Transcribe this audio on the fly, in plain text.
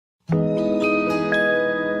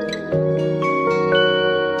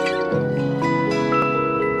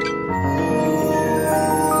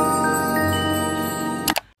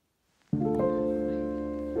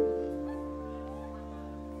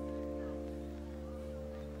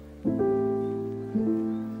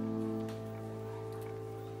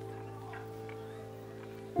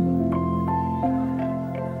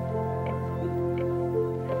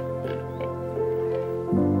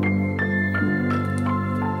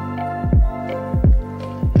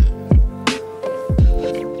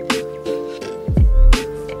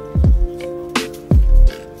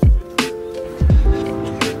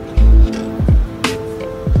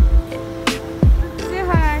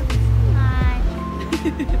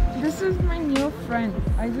new friend.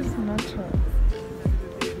 I just met her.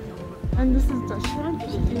 And this is t.Stratt.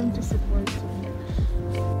 She came to support me.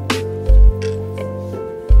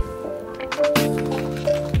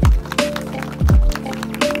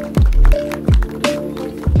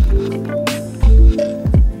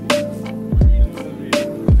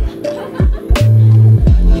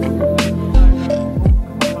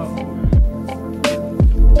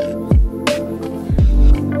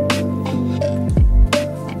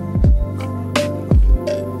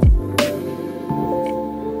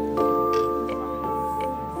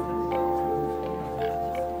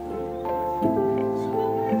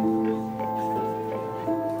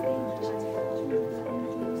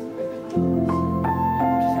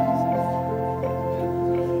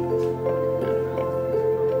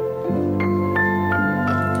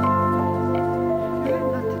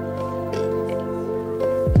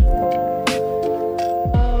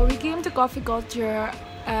 Coffee culture,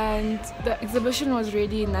 and the exhibition was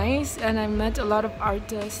really nice, and I met a lot of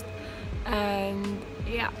artists, and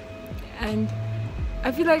yeah, and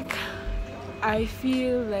I feel like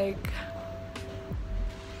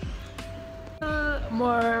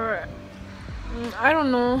more, I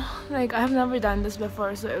don't know, like I have never done this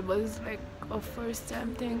before, so it was like a first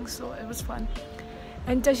time thing, so it was fun.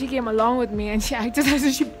 And Tashi came along with me and she acted as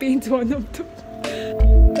if she paints one of them.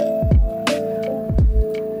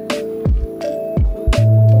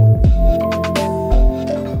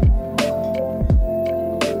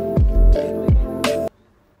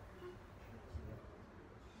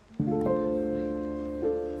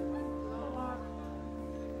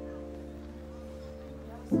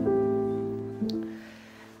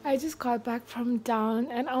 I just got back from town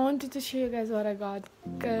and I wanted to show you guys what I got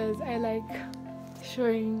because I like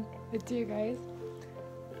showing it to you guys.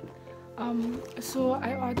 So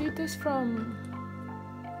I ordered this from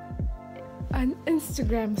an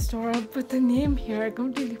Instagram store. I'll put the name here, I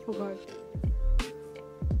completely forgot.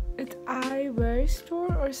 It's iWear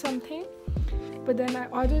store or something. But then I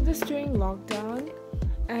ordered this during lockdown,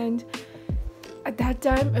 and at that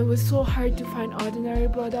time it was so hard to find ordinary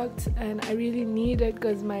products and I really need it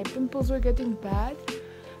because my pimples were getting bad.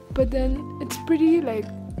 But then it's pretty, like,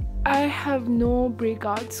 I have no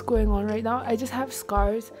breakouts going on right now. I just have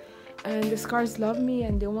scars and the scars love me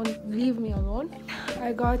and they won't leave me alone.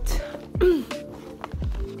 I got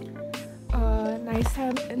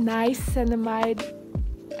niacinamide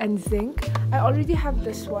and zinc. I already have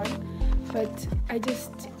this one, but I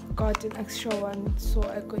just got an extra one so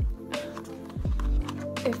I could,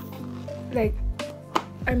 if like,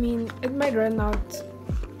 I mean it might run out,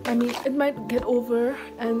 I mean it might get over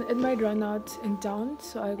and it might run out in town,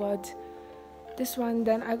 so I got this one.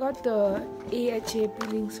 Then I got the AHA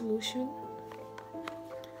peeling solution.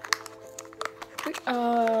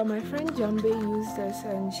 My friend Jambe used this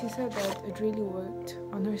and she said that it really worked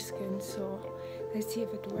on her skin, so let's see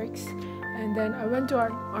if it works. And then I went to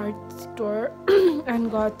our art store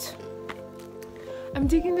and I'm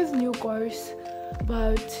taking this new course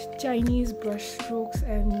about Chinese brush strokes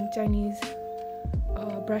and Chinese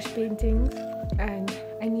brush paintings, and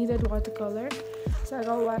I needed watercolor, so I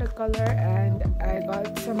got watercolor and I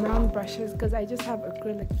got some round brushes because I just have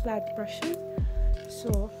acrylic flat brushes.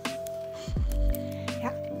 So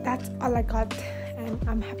yeah, that's all I got and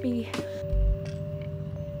I'm happy.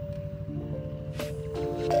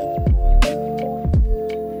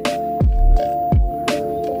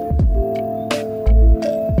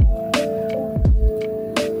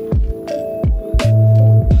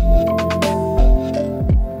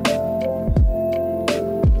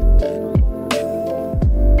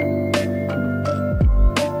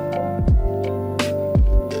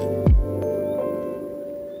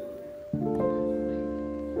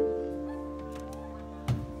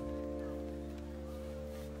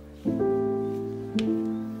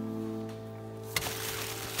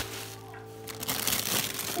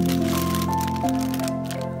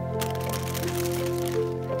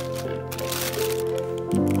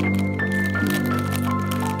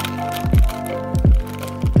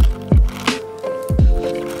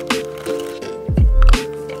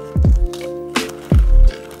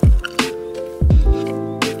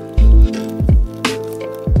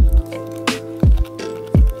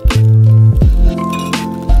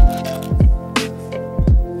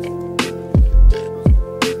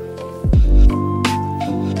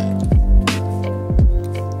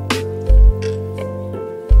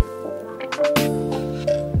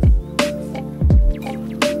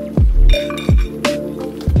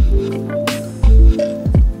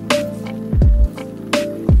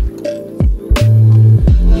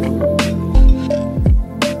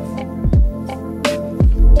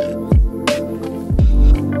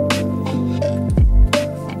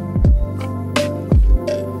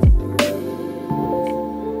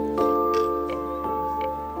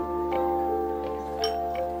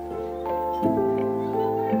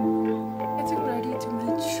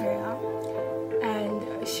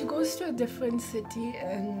 a different city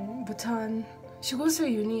in Bhutan. She goes to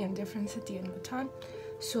uni in a different city in Bhutan.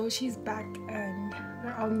 So she's back and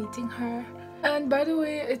we're all meeting her. And by the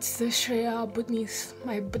way, it's the Shreya Bhutanese,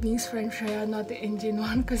 my Bhutanese friend Shreya, not the Indian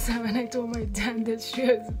one. Because when I told my dad that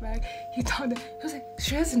Shreya is back, he thought that, he was like,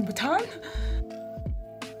 Shreya's in Bhutan?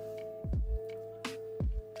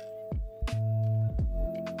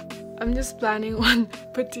 I'm just planning on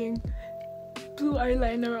putting blue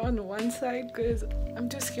eyeliner on one side because I'm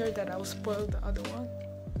too scared that I'll spoil the other one.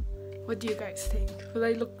 What do you guys think? Will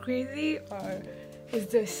I look crazy or is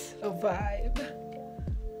this a vibe?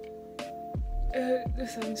 The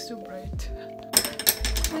sun's too bright.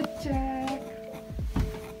 Let's check.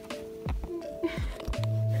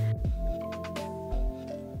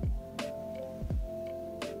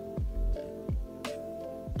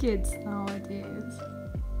 Kids nowadays.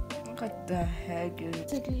 What the heck is it?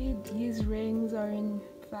 Basically, these rings are in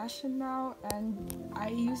fashion now, and I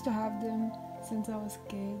used to have them since I was a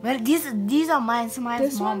kid. Well, these are mine. So my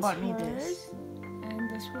This mom one's bought me hers, this. and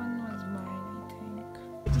this one was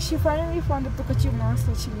mine, I think. She finally found the Pikachu mask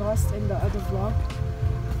that she lost in the other vlog.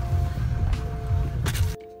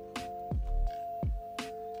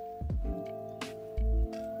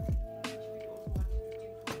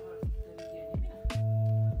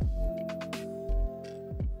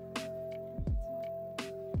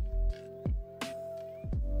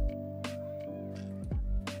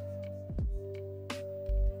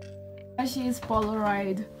 She is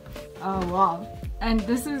Polaroid wall, and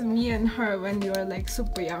this is me and her when we were like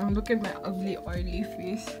super young. Look at my ugly oily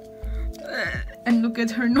face and look at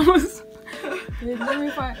her nose. Wait, let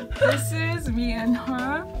me find. This is me and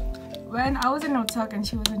her when I was in Woodstock and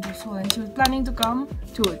she was in Seoul and she was planning to come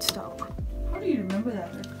to Woodstock. How do you remember that?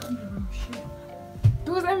 I can't remember shit.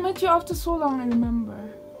 Because I met you after so long, I remember.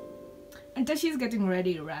 Until she's getting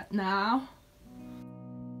ready right now.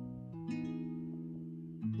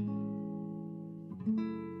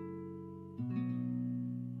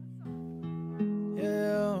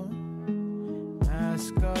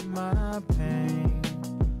 Mask up my pain,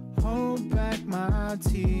 hold back my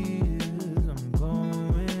tears. I'm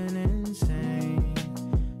going insane.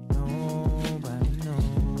 Nobody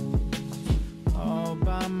knows. All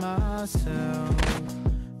by myself.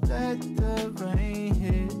 Let the rain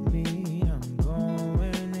hit me. I'm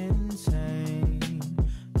going insane.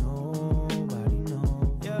 Nobody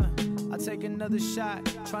knows. Yeah, I'll take another shot.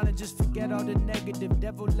 Trying to just forget all the negative.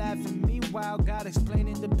 Devil laughing. Meanwhile, God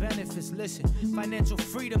explaining the benefits. Listen, financial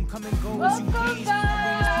freedom come and go as you please.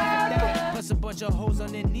 Plus a bunch of hoes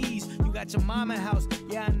on their knees. You got your mama house.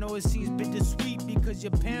 Yeah, I know it seems bittersweet because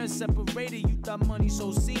your parents separated. You thought money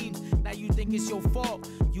so seems. Now you think it's your fault.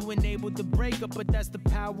 You enabled the breakup, but that's the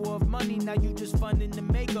power of money. Now you just funding the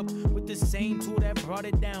makeup with the same tool that brought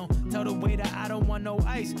it down. Tell the waiter I don't want no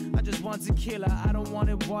ice. I just want tequila. I don't want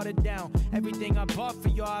it watered down. Everything I bought for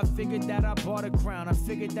y'all, I figured that I bought a crown. I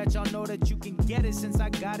figured that y'all know that you can get it since I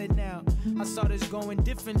got it now. I saw this going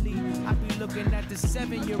differently. I be looking at the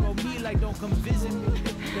 7-year-old me like don't come visit me.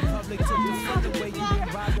 The public took the fun away. You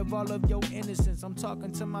been robbed of all of your innocence. I'm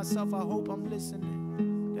talking to myself. I hope I'm listening.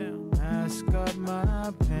 Mask up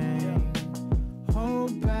my pain,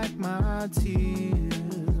 hold back my tears.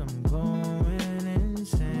 I'm going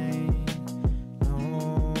insane.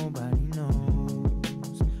 Nobody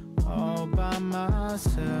knows. All by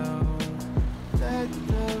myself. Let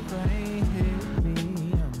the rain